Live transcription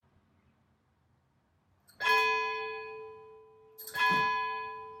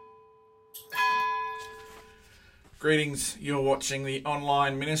Greetings, you're watching the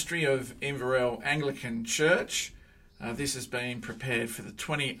online ministry of Inverell Anglican Church. This has been prepared for the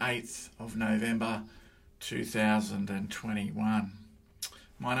 28th of November 2021.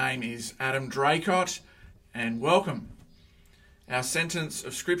 My name is Adam Draycott and welcome. Our sentence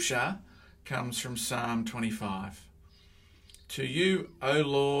of scripture comes from Psalm 25. To you, O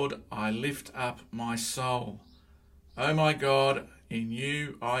Lord, I lift up my soul. O my God, in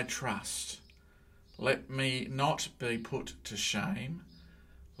you I trust. Let me not be put to shame.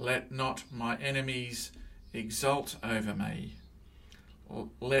 Let not my enemies exult over me.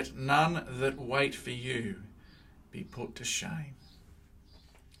 Let none that wait for you be put to shame.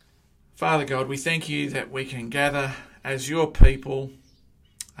 Father God, we thank you that we can gather as your people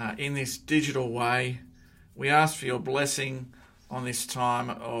in this digital way. We ask for your blessing on this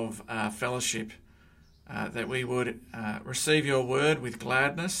time of fellowship, that we would receive your word with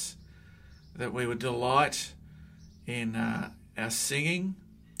gladness, that we would delight in our singing,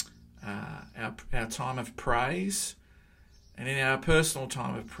 our time of praise, and in our personal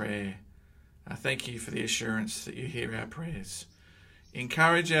time of prayer. Thank you for the assurance that you hear our prayers.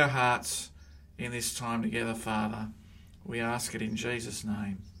 Encourage our hearts in this time together, Father. We ask it in Jesus'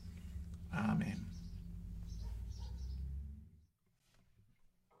 name. Amen.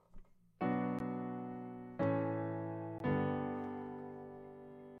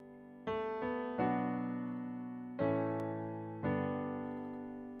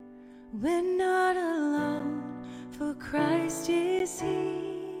 We're not alone, for Christ is here.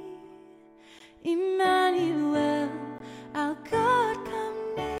 Emmanuel, our God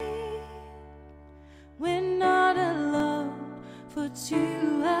come near. We're not alone, for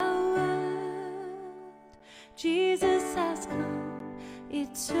to our world Jesus has come,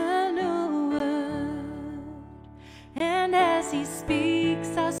 eternal word. And as he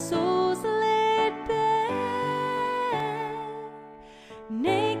speaks, our souls laid bare.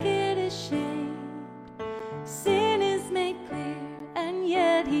 Naked, ashamed, sin is made clear, and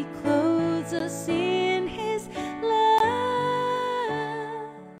yet he clothes us in his love.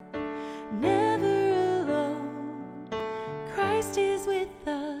 Never alone, Christ is with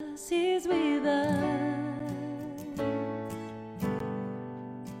us, is with us.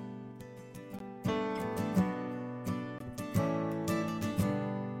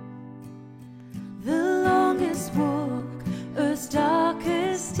 The longest walk, earth's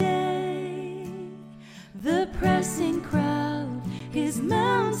darkest day, the pressing crowd, his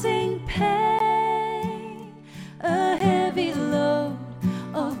mounting pain, a heavy load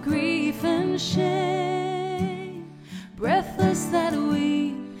of grief and shame, breathless that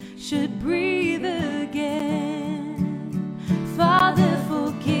we should breathe again. Father,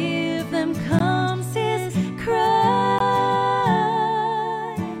 forgive them, comes his cry.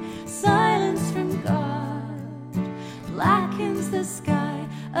 Silence from God blackens the sky,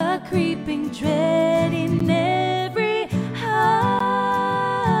 a creeping dread in every heart.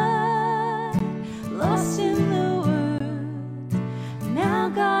 Lost in the world, now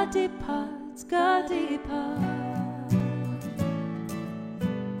God departs, God departs.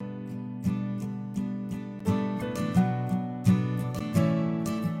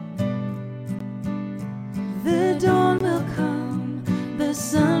 The dawn will come, the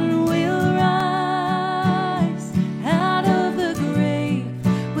sun will rise. Out of the grave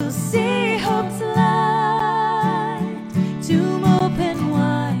we'll see hope's light. Tomb open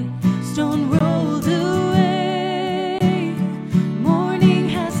wide, stone rolled away. Morning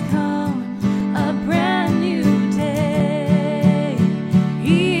has come, a brand new day.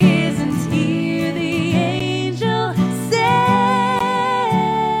 He isn't here, the angel said.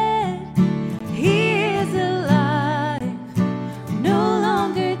 He is alive, no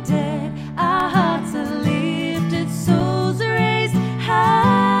longer dead. Our hearts are lifted, souls are raised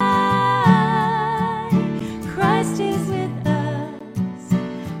high. Christ is with us,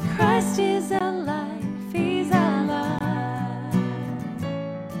 Christ is our life, he's our life.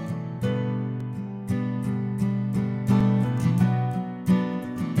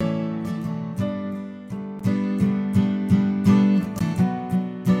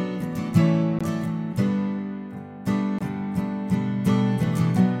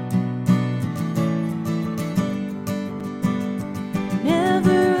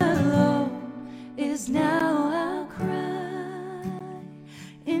 Never alone is now our cry,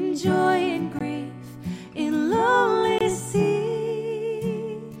 in joy and grief, in lonely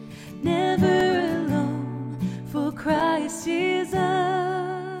sea. Never alone, for Christ is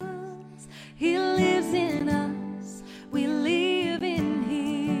us. He lives in us, we live in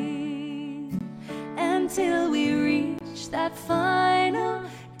him, until we reach that final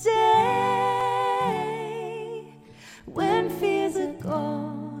day.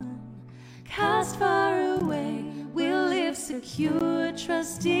 secure,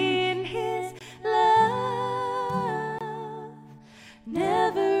 trust in His love.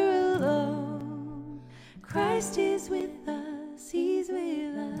 Never alone, Christ is with us, He's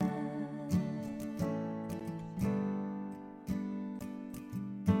with us.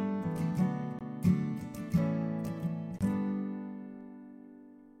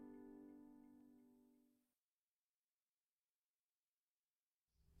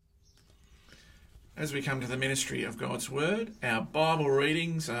 As we come to the ministry of God's Word, our Bible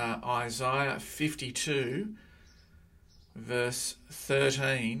readings are Isaiah 52, verse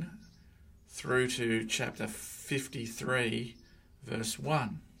 13, through to chapter 53, verse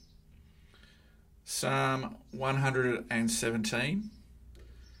 1. Psalm 117,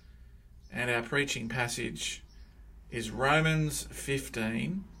 and our preaching passage is Romans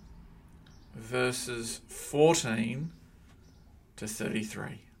 15, verses 14 to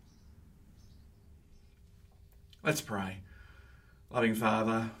 33. Let's pray. Loving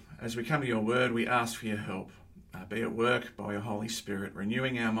Father, as we come to your word, we ask for your help. Be at work by your Holy Spirit,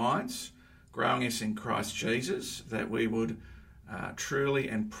 renewing our minds, growing us in Christ Jesus, that we would truly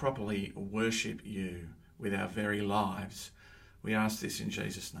and properly worship you with our very lives. We ask this in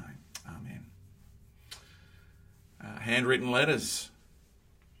Jesus' name. Amen. Handwritten letters.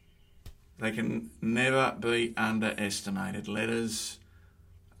 They can never be underestimated.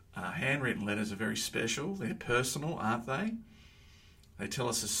 Handwritten letters are very special. They're personal, aren't they? They tell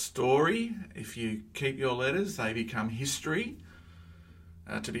us a story. If you keep your letters, they become history.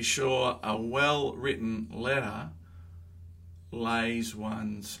 To be sure, a well-written letter lays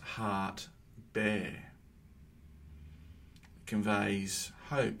one's heart bare. It conveys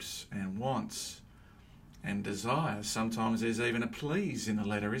hopes and wants and desires. Sometimes there's even a please in the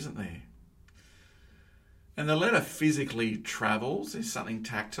letter, isn't there? And the letter physically travels. There's something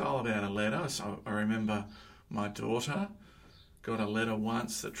tactile about a letter. So I remember my daughter got a letter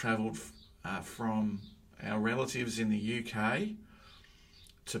once that travelled from our relatives in the UK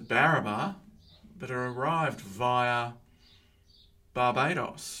to Barraba, but it arrived via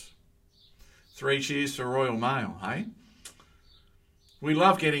Barbados. 3 cheers for Royal Mail, hey? We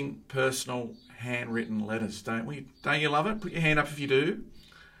love getting personal handwritten letters, don't we? Don't you love it? Put your hand up if you do.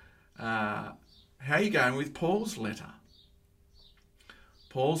 How are you going with Paul's letter?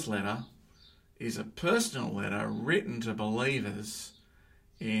 Paul's letter is a personal letter written to believers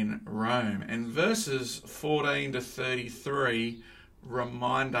in Rome. And verses 14 to 33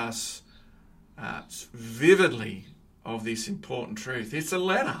 remind us vividly of this important truth. It's a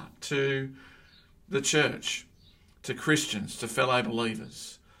letter to the church, to Christians, to fellow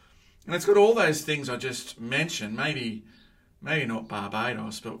believers. And it's got all those things I just mentioned, maybe not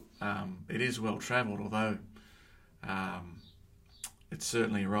Barbados, but it is well travelled, although it's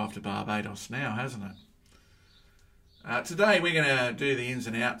certainly arrived to Barbados now, hasn't it? Today we're going to do the ins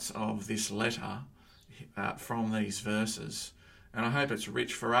and outs of this letter from these verses, and I hope it's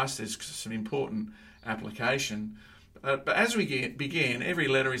rich for us. There's some important application. But as we begin, every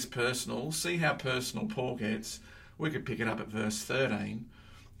letter is personal. See how personal Paul gets. We could pick it up at verse 13.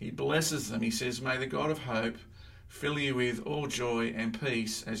 He blesses them. He says, "May the God of hope fill you with all joy and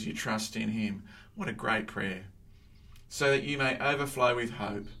peace as you trust in him." What a great prayer. "So that you may overflow with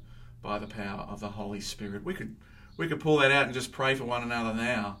hope by the power of the Holy Spirit." We could pull that out and just pray for one another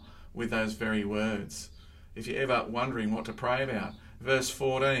now with those very words. If you're ever wondering what to pray about. Verse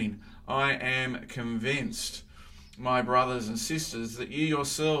 14, "I am convinced, my brothers and sisters, that you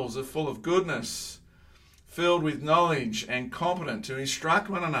yourselves are full of goodness, filled with knowledge and competent to instruct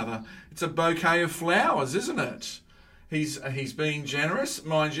one another." It's a bouquet of flowers, isn't it? He's being generous.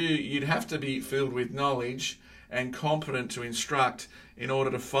 Mind you, you'd have to be filled with knowledge and competent to instruct in order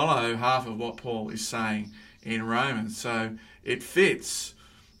to follow half of what Paul is saying in Romans. So it fits.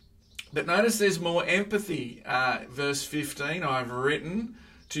 But notice there's more empathy. Verse 15, "I've written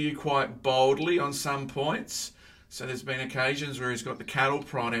to you quite boldly on some points." So there's been occasions where he's got the cattle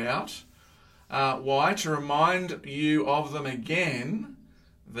prod out. Why? To remind you of them again.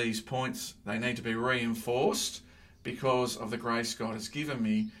 These points, they need to be reinforced because of the grace God has given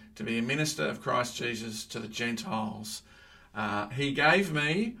me to be a minister of Christ Jesus to the Gentiles. He gave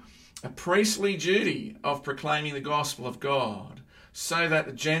me a priestly duty of proclaiming the gospel of God so that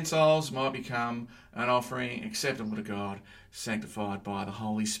the Gentiles might become an offering acceptable to God, sanctified by the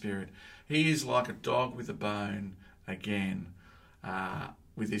Holy Spirit. He is like a dog with a bone again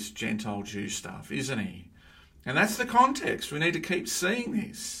with this Gentile Jew stuff, isn't he? And that's the context. We need to keep seeing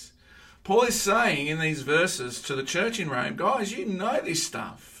this. Paul is saying in these verses to the church in Rome, guys, you know this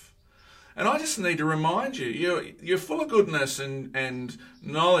stuff. And I just need to remind you, you're full of goodness and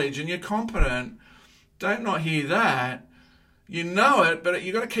knowledge and you're competent. Don't not hear that. You know it, but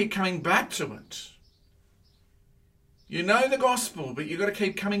you've got to keep coming back to it. You know the gospel, but you've got to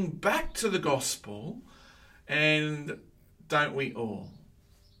keep coming back to the gospel. And don't we all?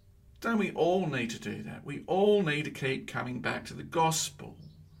 Don't we all need to do that? We all need to keep coming back to the gospel.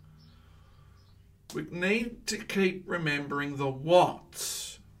 We need to keep remembering the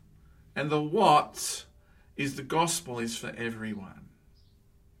what. And the what is the gospel is for everyone.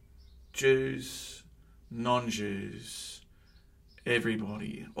 Jews, non-Jews,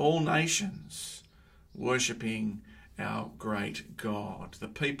 everybody, all nations worshipping our great God, the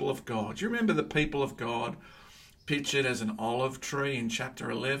people of God. Do you remember the people of God pictured as an olive tree in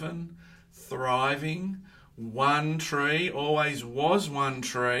chapter 11, thriving, one tree, always was one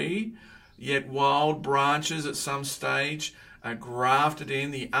tree, yet wild branches at some stage are grafted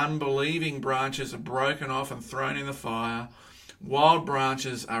in, the unbelieving branches are broken off and thrown in the fire, wild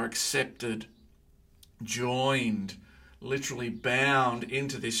branches are accepted, joined, literally bound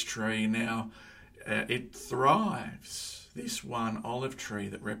into this tree. Now it thrives, this one olive tree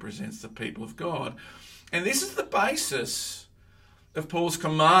that represents the people of God. And this is the basis of Paul's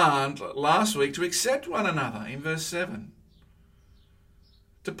command last week to accept one another in verse 7.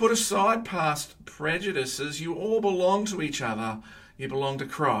 To put aside past prejudices, you all belong to each other. You belong to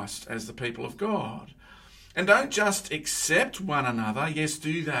Christ as the people of God. And don't just accept one another, yes,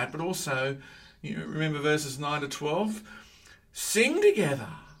 do that, but also, remember verses 9 to 12, sing together,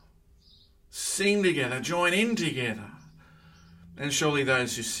 join in together. And surely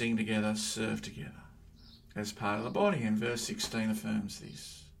those who sing together serve together as part of the body. And verse 16 affirms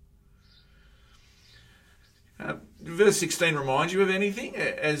this. Verse 16 reminds you of anything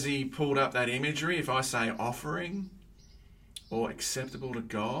as he pulled up that imagery? If I say offering or acceptable to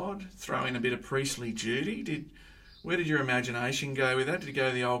God, throw in a bit of priestly duty, where did your imagination go with that? Did it go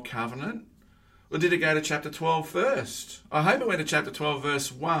to the Old Covenant? Or did it go to chapter 12 first? I hope it went to chapter 12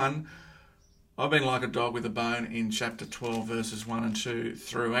 verse 1. I've been like a dog with a bone in chapter 12 verses 1 and 2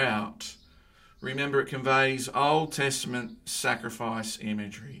 throughout. Remember, it conveys Old Testament sacrifice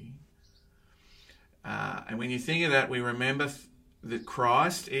imagery. And when you think of that, we remember that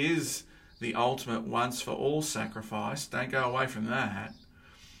Christ is the ultimate once for all sacrifice. Don't go away from that.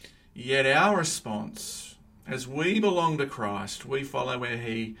 Yet our response, as we belong to Christ, we follow where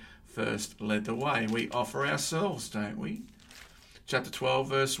he first led the way. We offer ourselves, don't we? Chapter 12,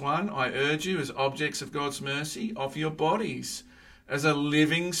 verse 1, I urge you as objects of God's mercy, offer your bodies as a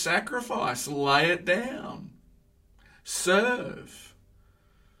living sacrifice. Lay it down. Serve.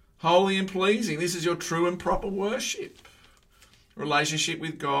 Holy and pleasing. This is your true and proper worship. Relationship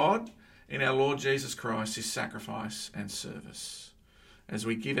with God in our Lord Jesus Christ is sacrifice and service. As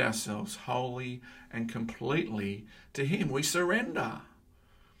we give ourselves wholly and completely to him, we surrender.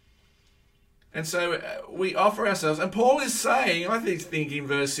 And so we offer ourselves. And Paul is saying, I think in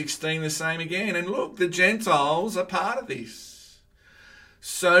verse 16 the same again. And look, the Gentiles are part of this.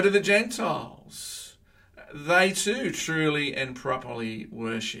 So do the Gentiles. They too truly and properly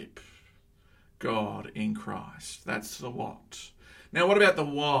worship God in Christ. That's the what. Now, what about the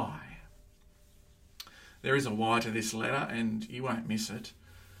why? There is a why to this letter, and you won't miss it.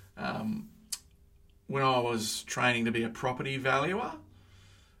 When I was training to be a property valuer,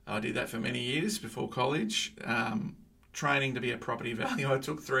 I did that for many years before college. Training to be a property valuer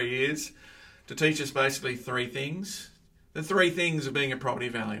took 3 years to teach us basically three things. The three things of being a property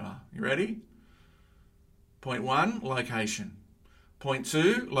valuer. You ready? Point 1, location. Point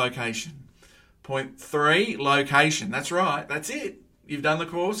 2, location. Point 3, location. That's right. That's it. You've done the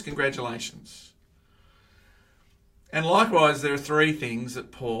course. Congratulations. And likewise, there are three things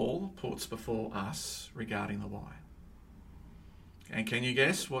that Paul puts before us regarding the why. And can you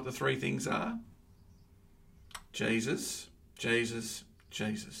guess what the three things are? Jesus, Jesus,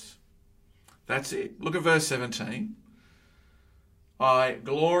 Jesus. That's it. Look at verse 17. I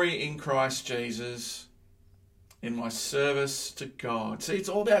glory in Christ Jesus in my service to God. See, it's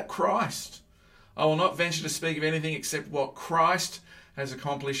all about Christ. I will not venture to speak of anything except what Christ has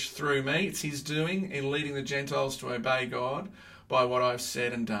accomplished through me. It's his doing in leading the Gentiles to obey God by what I've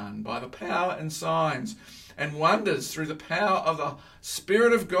said and done, by the power and signs and wonders through the power of the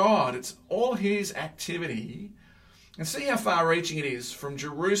Spirit of God. It's all his activity. And see how far-reaching it is. From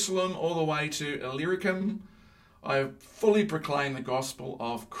Jerusalem all the way to Illyricum, I have fully proclaimed the gospel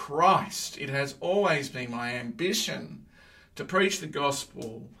of Christ. It has always been my ambition to preach the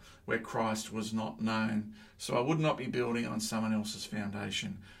gospel where Christ was not known, so I would not be building on someone else's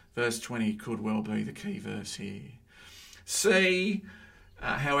foundation. Verse 20 could well be the key verse here. See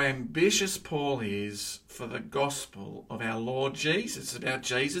how ambitious Paul is for the gospel of our Lord Jesus. It's about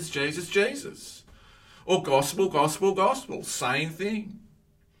Jesus, Jesus, Jesus. Or gospel, gospel, gospel. Same thing.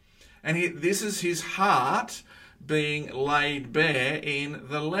 And this is his heart being laid bare in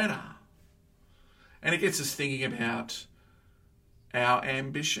the letter. And it gets us thinking about our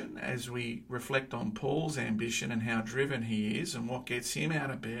ambition as we reflect on Paul's ambition and how driven he is and what gets him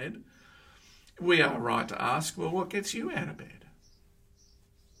out of bed. We are right to ask, well, what gets you out of bed?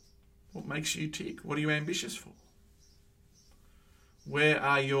 What makes you tick? What are you ambitious for? Where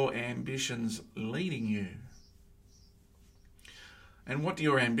are your ambitions leading you? And what do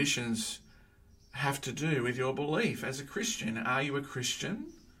your ambitions have to do with your belief as a Christian? Are you a Christian?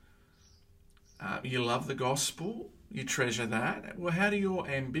 You love the gospel? You treasure that? Well, how do your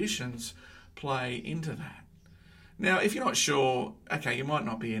ambitions play into that? Now, if you're not sure, okay, you might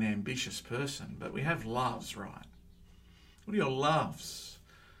not be an ambitious person, but we have loves, right? What are your loves?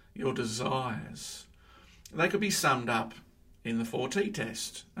 Your desires? They could be summed up in the 4T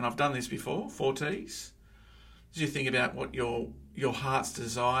test. And I've done this before, 4 Ts. As you think about what your heart's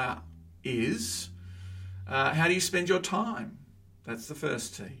desire is, how do you spend your time? That's the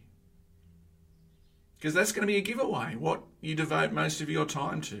first T. Because that's going to be a giveaway. What you devote most of your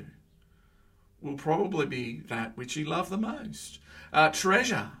time to will probably be that which you love the most.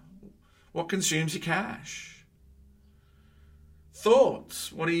 Treasure. What consumes your cash?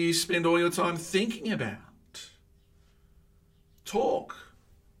 Thoughts. What do you spend all your time thinking about? Talk.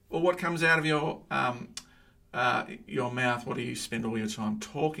 Or what comes out of your mouth? What do you spend all your time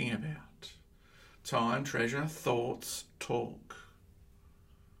talking about? Time, treasure, thoughts, talk.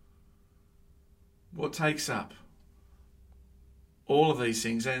 What takes up all of these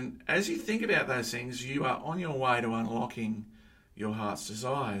things? And as you think about those things, you are on your way to unlocking your heart's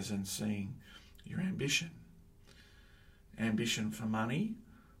desires and seeing your ambition. Ambition for money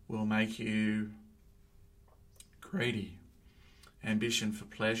will make you greedy. Ambition for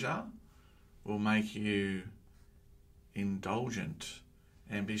pleasure will make you indulgent.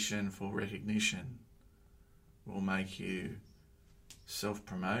 Ambition for recognition will make you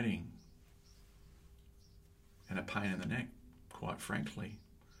self-promoting and a pain in the neck, quite frankly.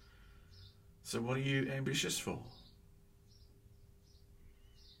 So what are you ambitious for?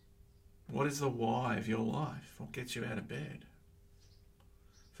 What is the why of your life? What gets you out of bed?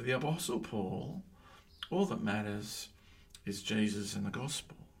 For the Apostle Paul, all that matters is Jesus and the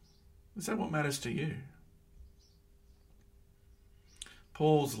gospel. Is that what matters to you?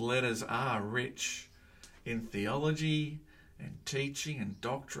 Paul's letters are rich in theology and teaching and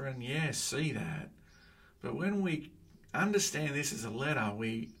doctrine. Yes, see that. But when we understand this as a letter,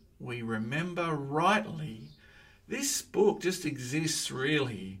 we remember rightly, this book just exists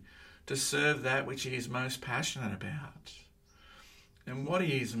really to serve that which he is most passionate about. And what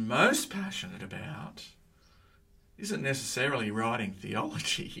he is most passionate about isn't necessarily writing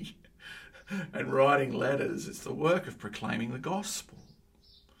theology and writing letters. It's the work of proclaiming the gospel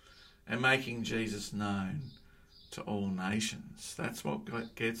and making Jesus known to all nations. That's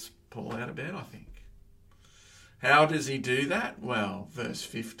what gets Paul out of bed, I think. How does he do that? Well, verse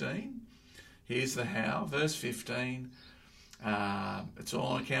 15. Here's the how. Verse 15. It's all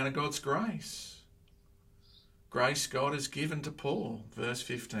on account of God's grace. Grace God has given to Paul. Verse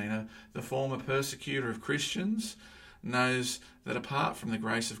 15. The former persecutor of Christians knows that apart from the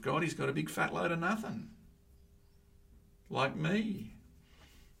grace of God, he's got a big fat load of nothing. Like me.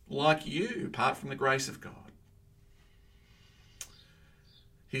 Like you, apart from the grace of God.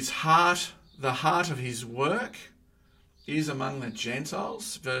 His heart, the heart of his work is among the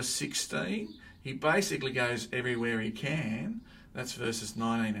Gentiles. Verse 16, he basically goes everywhere he can. That's verses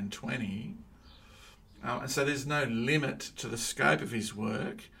 19 and 20. And so there's no limit to the scope of his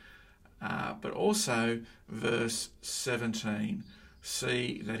work. But also, verse 17,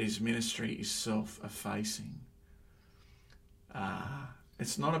 see that his ministry is self-effacing.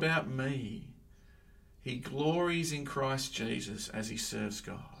 It's not about me. He glories in Christ Jesus as he serves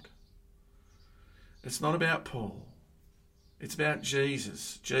God. It's not about Paul. It's about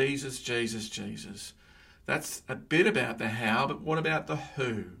Jesus. Jesus, Jesus, Jesus. That's a bit about the how, but what about the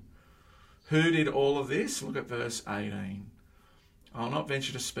who? Who did all of this? Look at verse 18. I'll not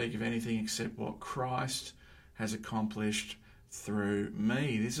venture to speak of anything except what Christ has accomplished through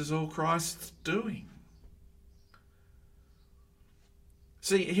me. This is all Christ's doing.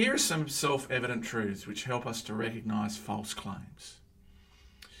 See, here are some self-evident truths which help us to recognise false claims.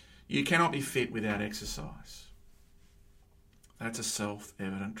 You cannot be fit without exercise. That's a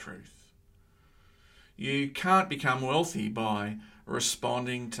self-evident truth. You can't become wealthy by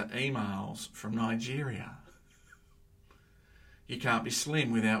responding to emails from Nigeria. You can't be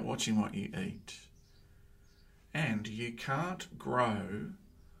slim without watching what you eat. And you can't grow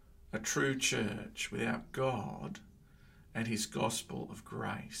a true church without God and his gospel of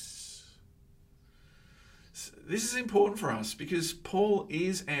grace. This is important for us because Paul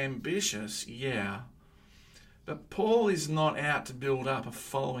is ambitious, yeah, but Paul is not out to build up a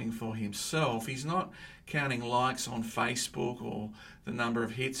following for himself. He's not counting likes on Facebook or the number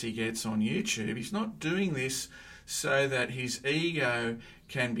of hits he gets on YouTube. He's not doing this so that his ego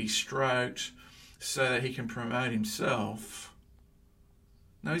can be stroked, so that he can promote himself.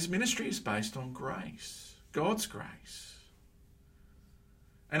 No, his ministry is based on grace, God's grace.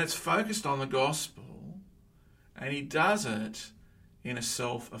 And it's focused on the gospel, and he does it in a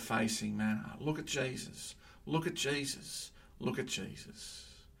self-effacing manner. Look at Jesus. Look at Jesus. Look at Jesus.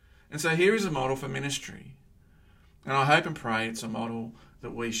 And so here is a model for ministry. And I hope and pray it's a model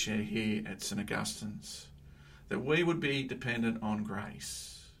that we share here at St. Augustine's. That we would be dependent on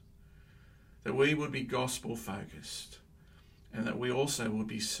grace. That we would be gospel-focused. And that we also would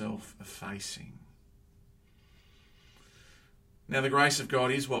be self-effacing. Now, the grace of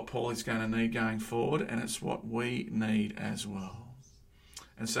God is what Paul is going to need going forward, and it's what we need as well.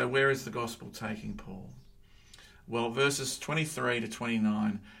 And so where is the gospel taking Paul? Well, verses 23 to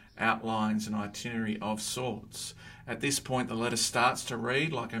 29 outlines an itinerary of sorts. At this point, the letter starts to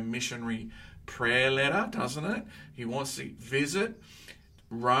read like a missionary prayer letter, doesn't it? He wants to visit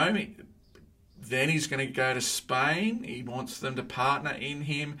Rome. Then he's going to go to Spain. He wants them to partner in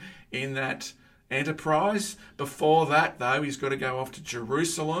him in that enterprise. Before that, though, he's got to go off to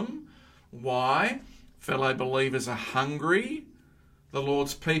Jerusalem. Why? Fellow believers are hungry. The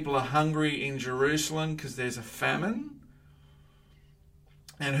Lord's people are hungry in Jerusalem because there's a famine.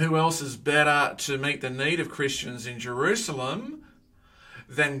 And who else is better to meet the need of Christians in Jerusalem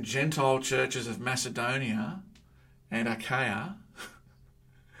than Gentile churches of Macedonia and Achaia?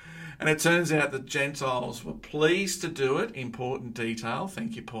 And it turns out that Gentiles were pleased to do it. Important detail.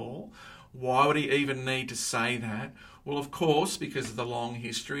 Thank you, Paul. Why would he even need to say that? Well, of course, because of the long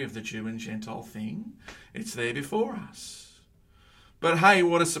history of the Jew and Gentile thing. It's there before us. But hey,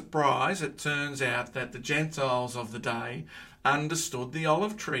 what a surprise. It turns out that the Gentiles of the day understood the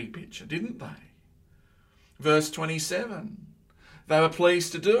olive tree picture, didn't they? Verse 27. They were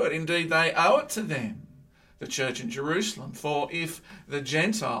pleased to do it. Indeed, they owe it to them, the church in Jerusalem. For if the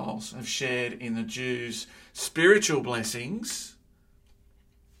Gentiles have shared in the Jews' spiritual blessings,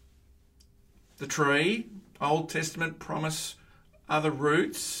 the tree, Old Testament promise, other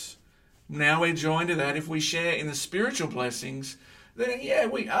roots. Now we're joined to that. If we share in the spiritual blessings, then yeah,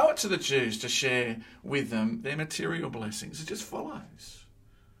 we owe it to the Jews to share with them their material blessings. It just follows.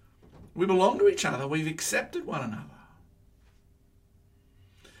 We belong to each other. We've accepted one another.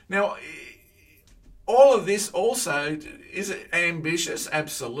 Now, all of this also, is it ambitious?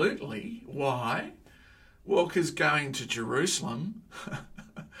 Absolutely. Why? Well, because going to Jerusalem,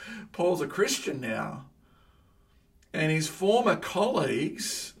 Paul's a Christian now, and his former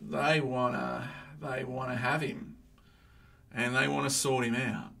colleagues, they wanna have him, and they want to sort him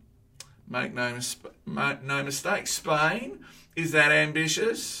out. Make no mistake. Spain, is that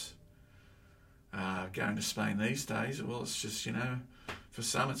ambitious? Going to Spain these days, well, it's just, for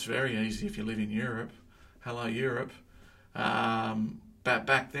some it's very easy if you live in Europe. Hello, Europe. But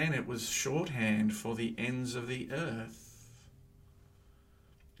back then it was shorthand for the ends of the earth.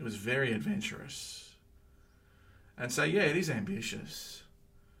 It was very adventurous. And so, yeah, it is ambitious.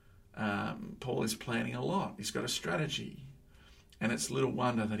 Paul is planning a lot. He's got a strategy. And it's little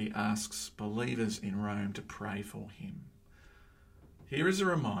wonder that he asks believers in Rome to pray for him. Here is a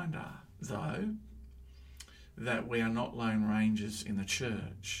reminder, though, that we are not lone rangers in the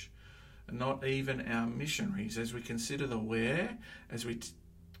church. Not even our missionaries. As we consider the where, as we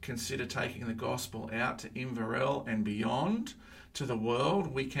consider taking the gospel out to Inverell and beyond, to the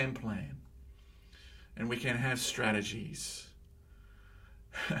world, we can plan. And we can have strategies.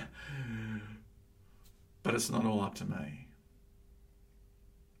 But it's not all up to me.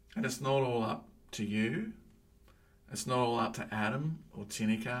 And it's not all up to you. It's not all up to Adam or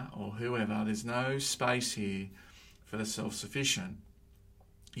Tinica or whoever. There's no space here for the self-sufficient.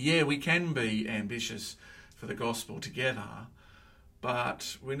 Yeah, we can be ambitious for the gospel together,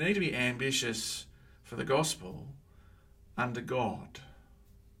 but we need to be ambitious for the gospel under God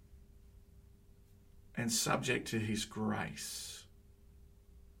and subject to his grace.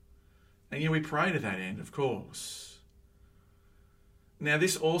 And yeah, we pray to that end, of course. Now,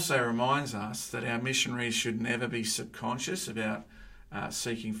 this also reminds us that our missionaries should never be subconscious about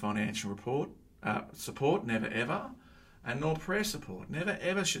seeking financial support, never ever, and nor prayer support. Never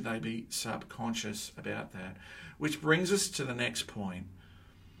ever should they be subconscious about that. Which brings us to the next point,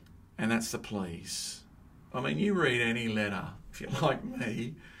 and that's the please. I mean, you read any letter, if you're like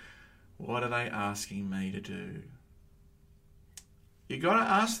me, What are they asking me to do? You got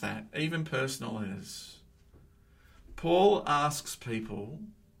to ask that, even personal letters. Paul asks people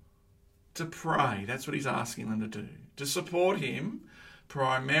to pray. That's what he's asking them to do. To support him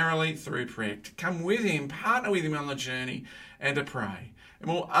primarily through prayer. To come with him, partner with him on the journey, and to pray. And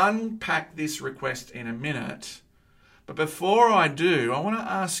we'll unpack this request in a minute. But before I do, I want to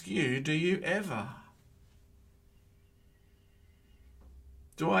ask you, do you ever?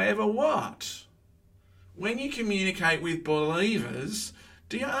 Do I ever what? When you communicate with believers,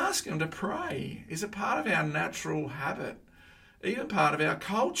 do you ask them to pray? Is it part of our natural habit? Even part of our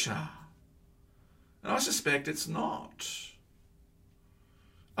culture? And I suspect it's not.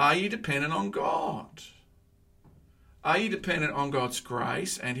 Are you dependent on God? Are you dependent on God's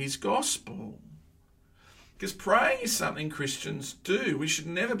grace and his gospel? Because praying is something Christians do. We should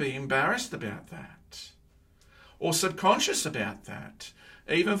never be embarrassed about that or subconscious about that,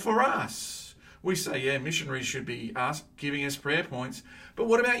 even for us. We say, yeah, missionaries should be giving us prayer points, but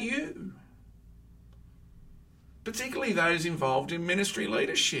what about you? Particularly those involved in ministry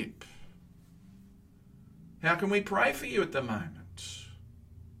leadership. How can we pray for you at the moment?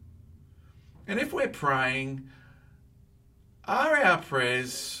 And if we're praying, are our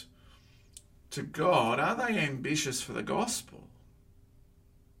prayers to God, are they ambitious for the gospel?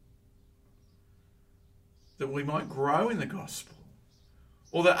 That we might grow in the gospel?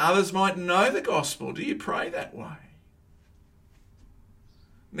 Or that others might know the gospel? Do you pray that way?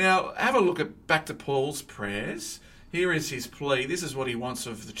 Now, have a look back to Paul's prayers. Here is his plea. This is what he wants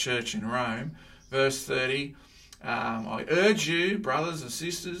of the church in Rome. Verse 30, I urge you, brothers and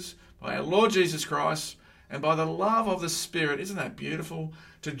sisters, by our Lord Jesus Christ and by the love of the Spirit, isn't that beautiful?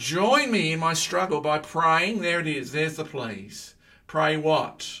 To join me in my struggle by praying. There it is. There's the please. Pray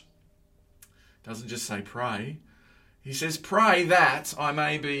what? Doesn't just say pray. He says, pray that I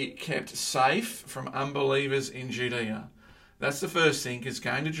may be kept safe from unbelievers in Judea. That's the first thing, because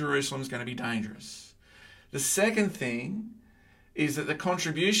going to Jerusalem is going to be dangerous. The second thing is that the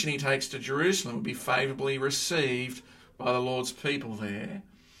contribution he takes to Jerusalem will be favourably received by the Lord's people there.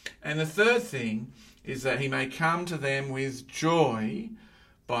 And the third thing is that he may come to them with joy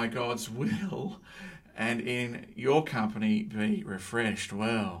by God's will and in your company be refreshed.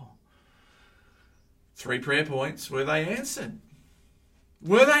 Well, 3 prayer points. Were they answered?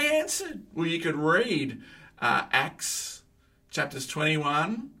 Were they answered? Well, you could read Acts chapters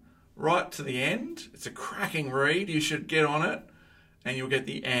 21 right to the end. It's a cracking read. You should get on it and you'll get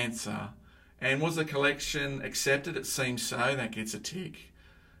the answer. And was the collection accepted? It seems so. That gets a tick.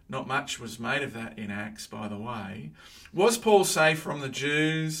 Not much was made of that in Acts, by the way. Was Paul safe from the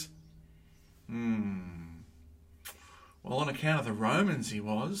Jews? Well, on account of the Romans he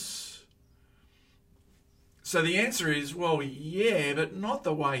was. So the answer is, well, yeah, but not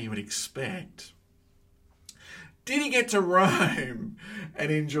the way you would expect. Did he get to Rome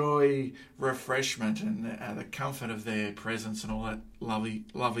and enjoy refreshment and the comfort of their presence and all that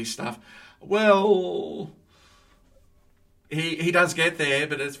lovely stuff? Well, he does get there,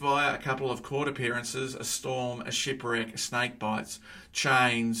 but it's via a couple of court appearances, a storm, a shipwreck, snake bites,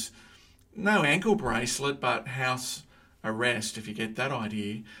 chains, no ankle bracelet, but house arrest, if you get that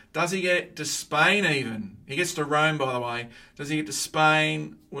idea. Does he get to Spain even? He gets to Rome, by the way. Does he get to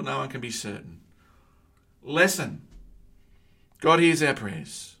Spain? Well, no one can be certain. Lesson. God hears our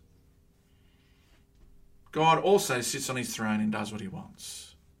prayers. God also sits on his throne and does what he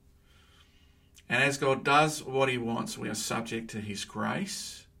wants. And as God does what he wants, we are subject to his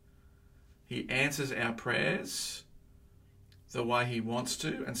grace. He answers our prayers the way he wants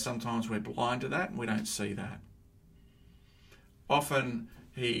to, and sometimes we're blind to that and we don't see that. Often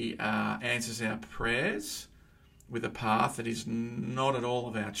he answers our prayers with a path that is not at all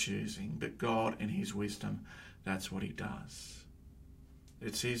of our choosing, but God in his wisdom, that's what he does.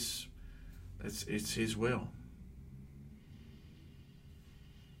 It's his will.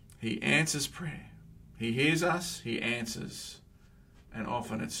 He answers prayer. He hears us, he answers, and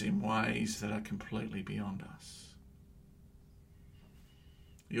often it's in ways that are completely beyond us.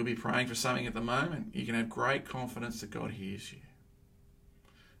 You'll be praying for something at the moment. You can have great confidence that God hears you.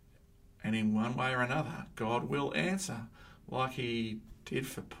 And in one way or another, God will answer like he did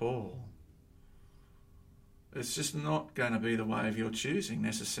for Paul. It's just not going to be the way of your choosing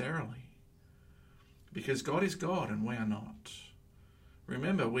necessarily. Because God is God and we are not.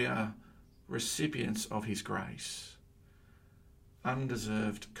 Remember, we are recipients of his grace.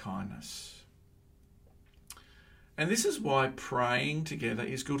 Undeserved kindness. And this is why praying together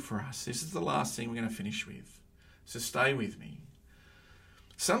is good for us. This is the last thing we're going to finish with. So stay with me.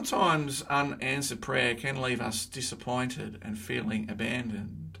 Sometimes unanswered prayer can leave us disappointed and feeling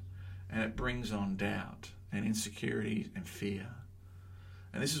abandoned and it brings on doubt and insecurity and fear.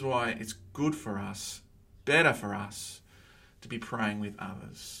 And this is why it's good for us, better for us, to be praying with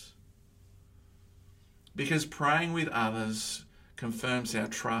others. Because praying with others confirms our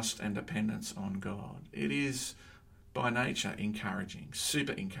trust and dependence on God. It is, by nature, encouraging,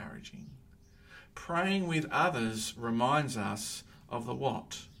 super encouraging. Praying with others reminds us of the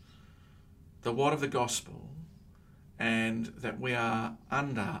what of the gospel, and that we are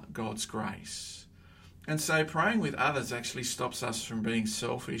under God's grace. And so praying with others actually stops us from being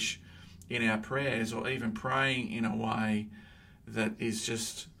selfish in our prayers, or even praying in a way that is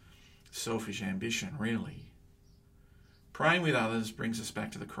just selfish ambition, really. Praying with others brings us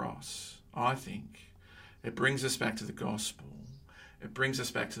back to the cross, I think. It brings us back to the gospel. It brings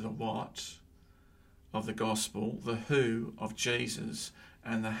us back to the what of the gospel, the who of Jesus,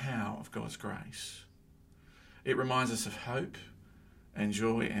 and the how of God's grace. It reminds us of hope and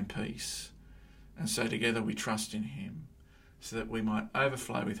joy and peace. And so together we trust in him so that we might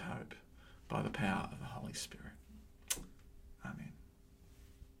overflow with hope by the power of the Holy Spirit. Amen.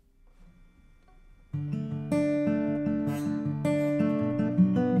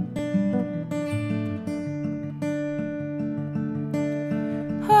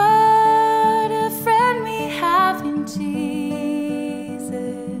 What a friend we have in Jesus,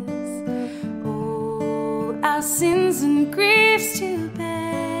 all our sins and griefs to bear.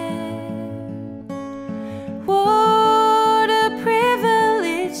 What a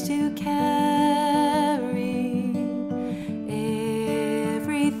privilege to carry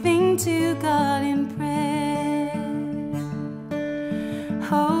everything to God in prayer.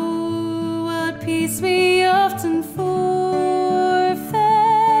 Oh, what peace we often forfeit.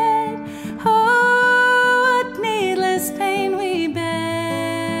 Oh, what needless pain we bear.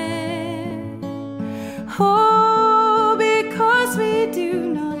 Oh, because we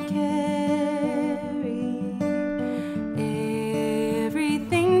do not carry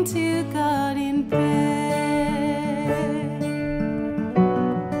everything to God in prayer.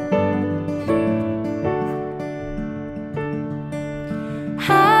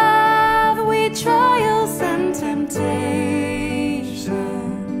 Have we trials and temptations?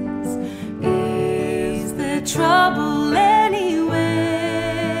 Is there trouble anywhere?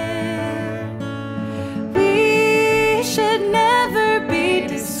 We should never be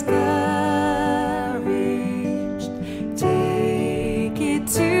discouraged. Take it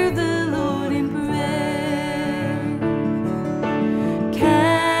to the Lord in prayer.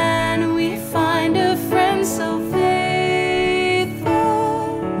 Can we find a friend so faithful,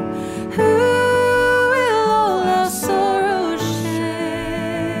 who will all our sorrows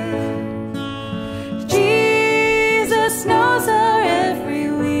share? Jesus knows our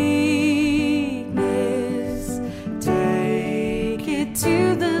every weakness. Take it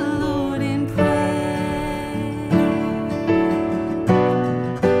to the Lord in prayer.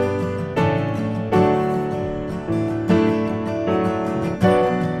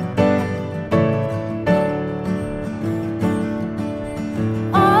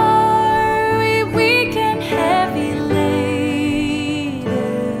 Are we weak and heavy laden,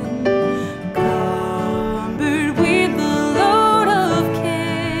 cumbered with the load of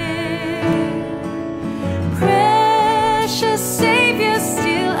care? Precious Savior,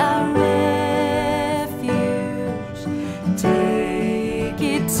 still our refuge. Take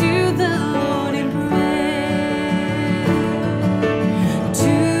it to the Lord in prayer.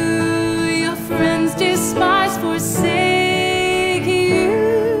 Do your friends despise, forsake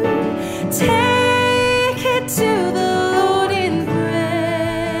you? Take it to the Lord in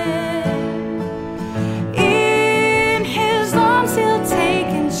prayer. In his arms he'll take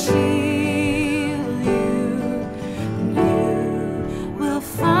and shield you, and you will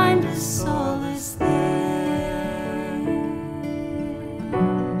find a solace there.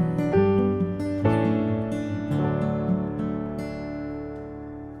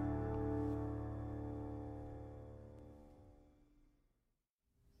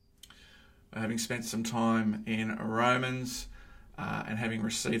 Having spent some time in Romans and having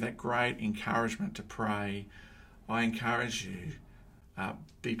received that great encouragement to pray, I encourage you,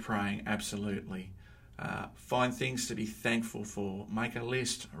 be praying absolutely. Find things to be thankful for. Make a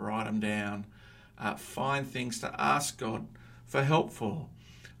list, write them down. Find things to ask God for help for.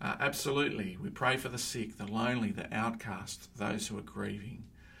 Absolutely. We pray for the sick, the lonely, the outcast, those who are grieving.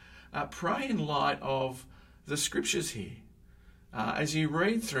 Pray in light of the scriptures here. As you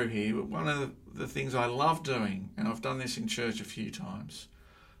read through here, one of the things I love doing, and I've done this in church a few times,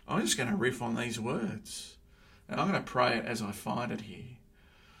 I'm just going to riff on these words. And I'm going to pray it as I find it here.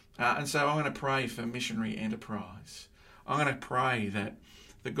 And so I'm going to pray for missionary enterprise. I'm going to pray that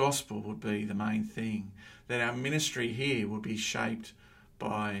the gospel would be the main thing, that our ministry here would be shaped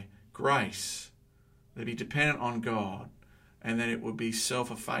by grace, that it be dependent on God, and that it would be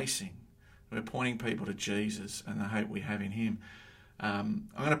self-effacing. We're pointing people to Jesus and the hope we have in him. I'm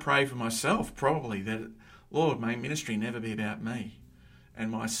going to pray for myself, probably, that, Lord, may ministry never be about me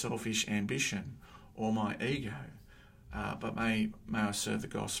and my selfish ambition or my ego, but may I serve the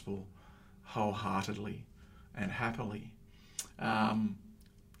gospel wholeheartedly and happily.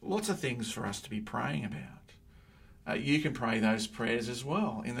 Lots of things for us to be praying about. You can pray those prayers as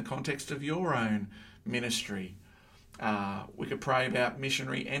well in the context of your own ministry. We could pray about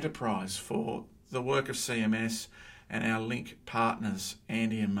missionary enterprise for the work of CMS and our link partners,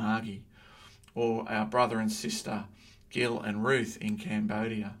 Andy and Margie, or our brother and sister, Gil and Ruth in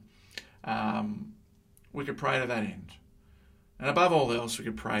Cambodia. We could pray to that end. And above all else, we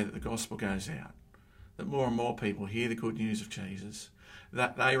could pray that the gospel goes out, that more and more people hear the good news of Jesus,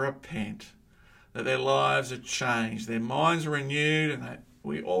 that they repent, that their lives are changed, their minds are renewed, and that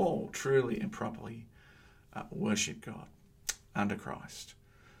we all truly and properly worship God under Christ.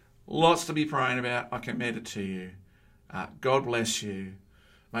 Lots to be praying about. I commend it to you. God bless you.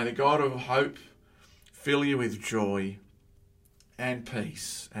 May the God of hope fill you with joy and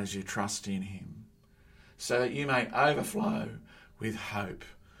peace as you trust in him, so that you may overflow with hope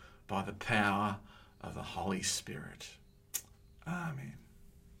by the power of the Holy Spirit. Amen.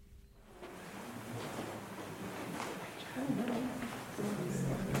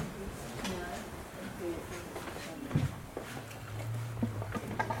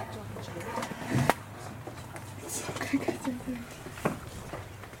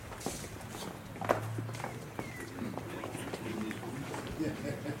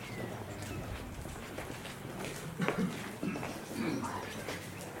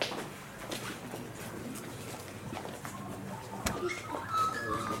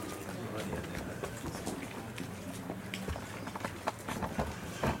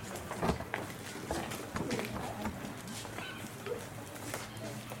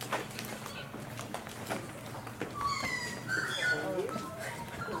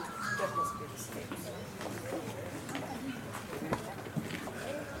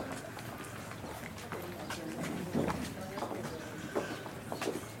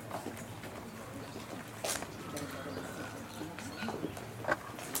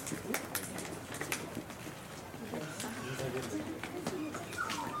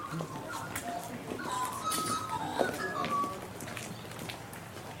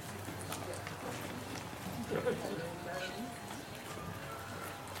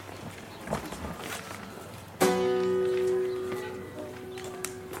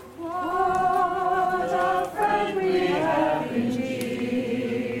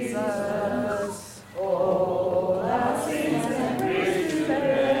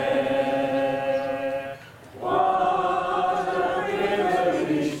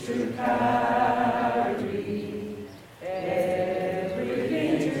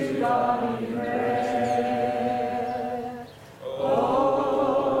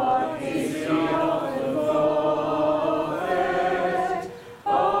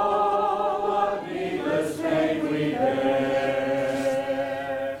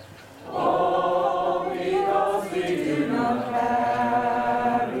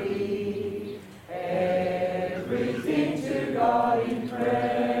 Everything to God in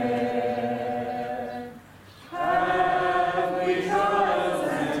prayer.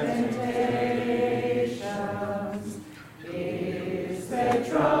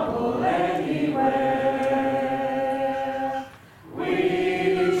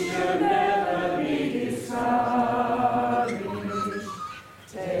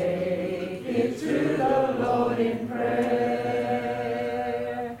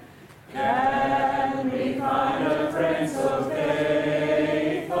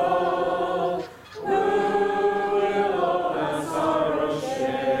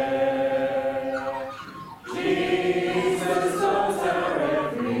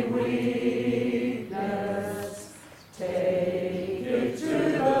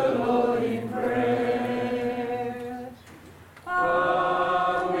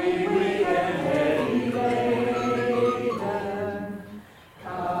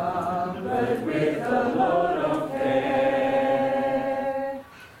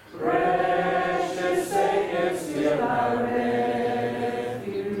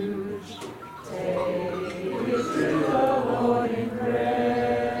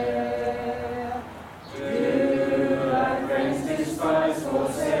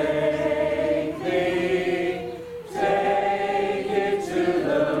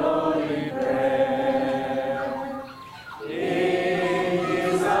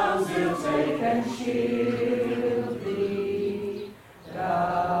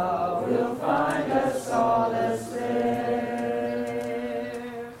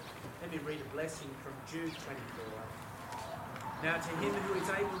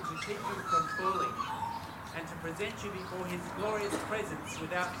 keep you from falling, and to present you before his glorious presence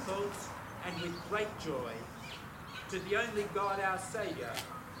without fault and with great joy. To the only God our Saviour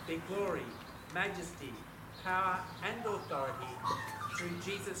be glory, majesty, power and authority through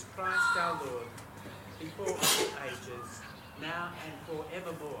Jesus Christ our Lord, before all ages, now and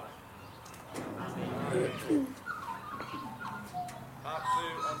forevermore. Amen. Part 2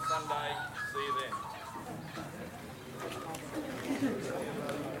 on Sunday. See you then.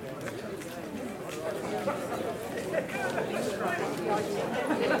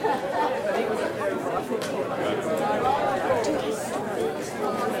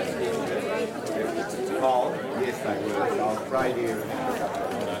 Paul? Yes, I will. I'll try to.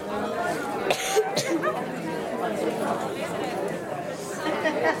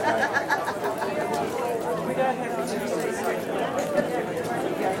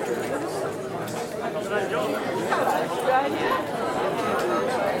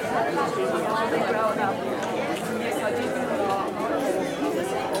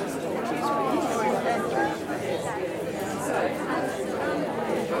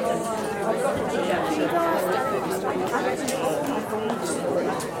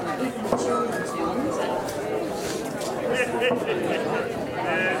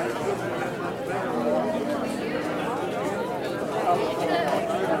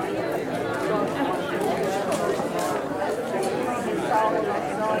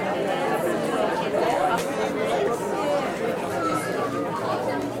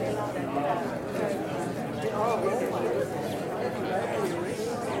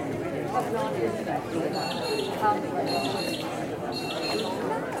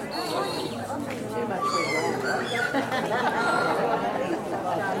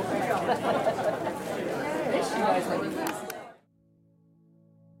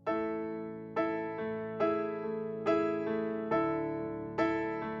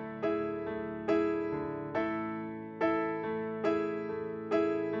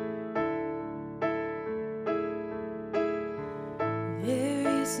 There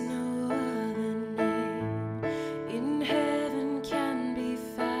is no other name in heaven can be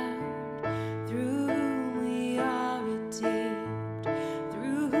found, through whom we are redeemed,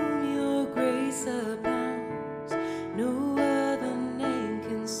 through whom your grace abounds. No other name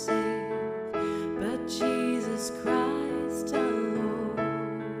can save but Jesus Christ our Lord.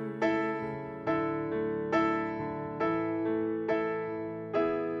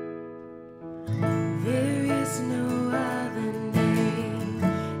 There is no other name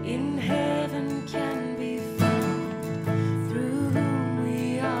in heaven can be found, through whom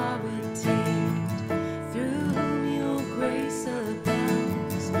we are redeemed, through whom your grace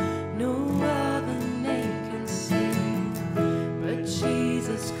abounds. No other name can save but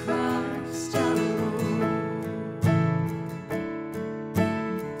Jesus Christ our Lord.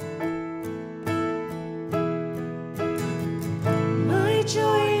 My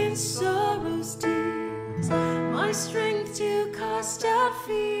joy in sorrow's tears, my strength to cast out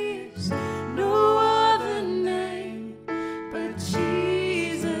fears. No other name but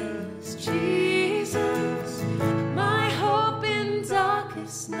Jesus, Jesus. My hope in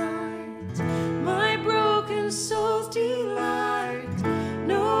darkest night, my broken soul's delight.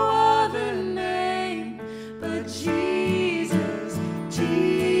 No other name but Jesus,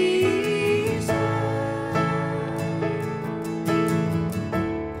 Jesus.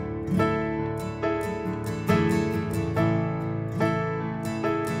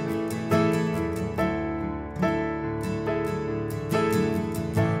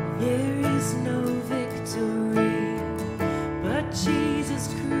 There is no victory but Jesus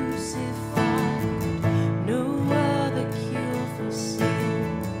crucified.